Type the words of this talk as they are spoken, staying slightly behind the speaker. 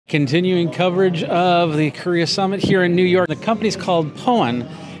Continuing coverage of the Korea Summit here in New York. The company's called Poen,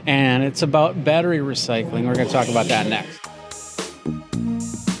 and it's about battery recycling. We're going to talk about that next.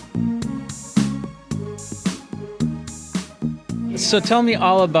 So tell me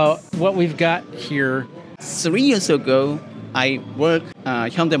all about what we've got here. 3 years ago, I worked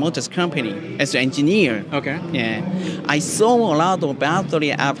Hyundai Motors company as an engineer. Okay. Yeah, I saw a lot of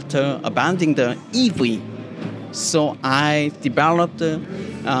battery after abandoning the EV. So I developed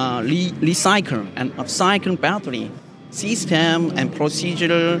recycle and upcycle battery system and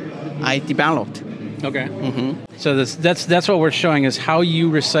procedure I developed. Okay. So that's what we're showing is how you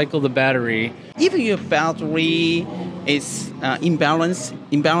recycle the battery. If your battery is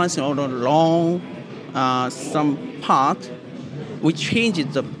imbalanced or long some part, we change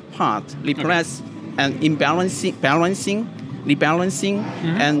the part, replace and rebalancing,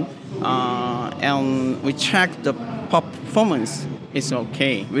 and we check the performance. It's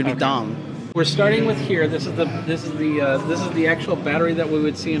okay, really done. We're starting with here. This is the actual battery that we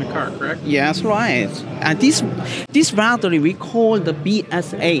would see in a car, correct? Yes, right. And this battery we call the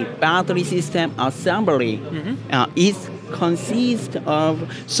BSA, Battery System Assembly. It consists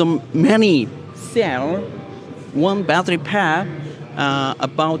of so many cells, one battery pack,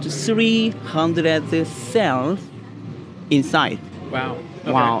 about 300 cells inside. Wow.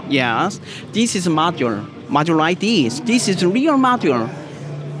 Okay. Wow. Yes. This is a module like this. This is a real module.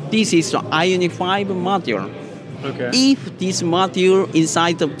 This is the Ionic 5 module. Okay. If this module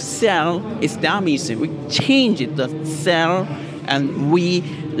inside the cell is damaged, we change the cell and we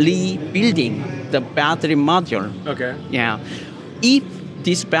rebuilding the battery module. Okay. Yeah. If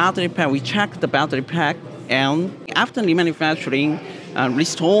this battery pack, we check the battery pack, and after remanufacturing,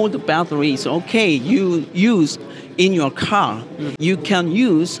 restore the battery is okay. You use in your car. You can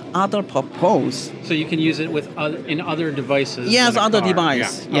use other purpose. So you can use it with in other devices. Yes, than a other car.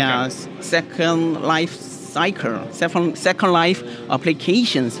 device. Yeah. Yes, second life cycle, second life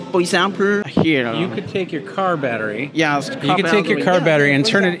applications. For example, here You could take your car battery. Yes, You could take your car battery and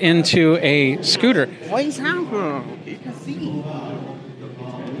turn it into a scooter. For example, you can see.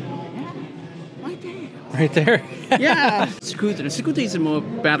 Right there. Yeah, scooter is more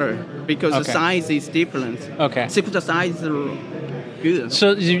better because the size is different. Okay. Scooter size is good.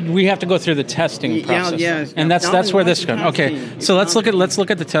 So we have to go through the testing process. Yes. And that's where this goes. Okay. So let's look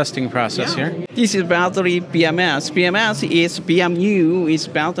at the testing process here. This is battery BMS. BMU is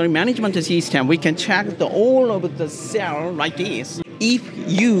battery management system. We can check all of the cell like this. If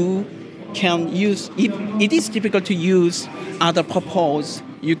it is difficult to use other purpose,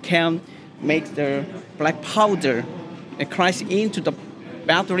 you can make the black powder crash into the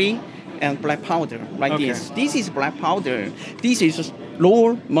battery and black powder like this. This is black powder. This is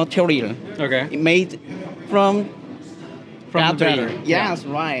raw material. Okay. Made from battery. The battery. Yes,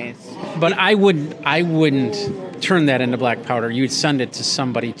 right. But I wouldn't turn that into black powder. You'd send it to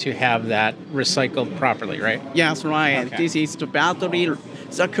somebody to have that recycled properly, right? Yes, right. Okay. This is the battery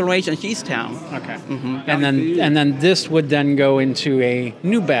circulation system. Okay. And then this would then go into a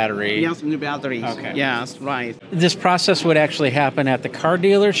new battery. Yes, new batteries. Okay. Yes, right. This process would actually happen at the car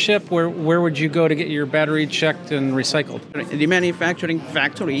dealership. Where would you go to get your battery checked and recycled? The manufacturing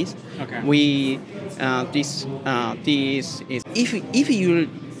factories. Okay. This is if your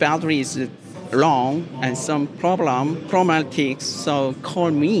battery is long and some problematic, so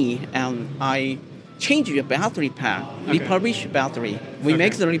call me and I change your battery pack, refurbish battery. We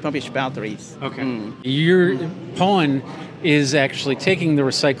make the refurbished batteries. Okay. Your Poen is actually taking the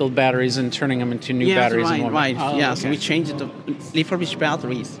recycled batteries and turning them into new batteries. Right. Oh, yes, okay. we changed the refurbished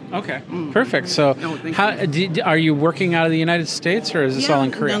batteries. Okay. Perfect. So, are you working out of the United States or is this all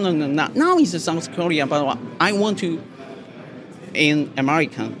in Korea? No. Now it's South Korea, but I want to in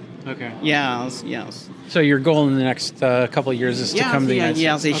America. Okay. Yes. So your goal in the next couple of years is to come to the United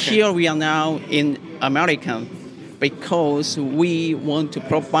States? Yes. Okay. Here we are now in America because we want to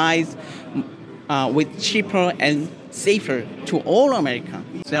provide with cheaper and safer to all America.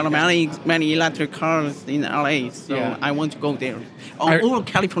 There are many electric cars in LA, so I want to go there. All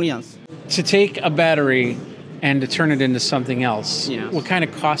Californians. To take a battery and to turn it into something else, what kind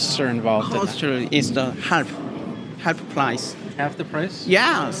of costs are involved in that? Cost is the half price. Half the price?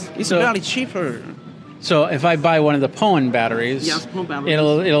 Yes, it's very cheaper. So if I buy one of the Poen batteries, Poen batteries,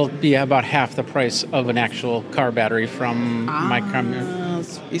 it'll be about half the price of an actual car battery from my car.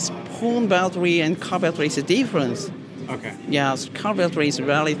 It's Poen battery and car battery is a difference. Okay. Yes, car battery is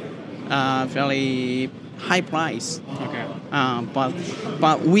very high price. Okay.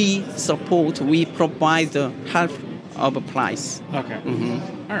 But we provide the half of the price. Okay.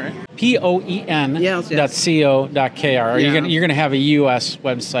 All right. Poen. Yes, yes. .co.kr. Yeah. You're gonna have a U.S.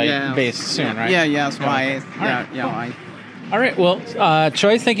 website based soon, right? Yeah, yeah, that's right. Right. Yeah, right. All right. Well,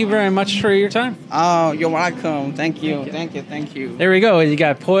 Choi, thank you very much for your time. Oh, you're welcome. Thank you. Thank you. There we go. You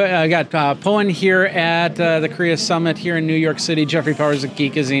got Poen here at the Korea Summit here in New York City. Jeffrey Powers of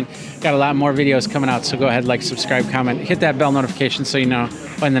Geekazine. Got a lot more videos coming out, so go ahead, like, subscribe, comment, hit that bell notification so you know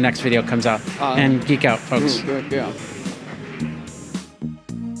when the next video comes out. And geek out, folks. Good.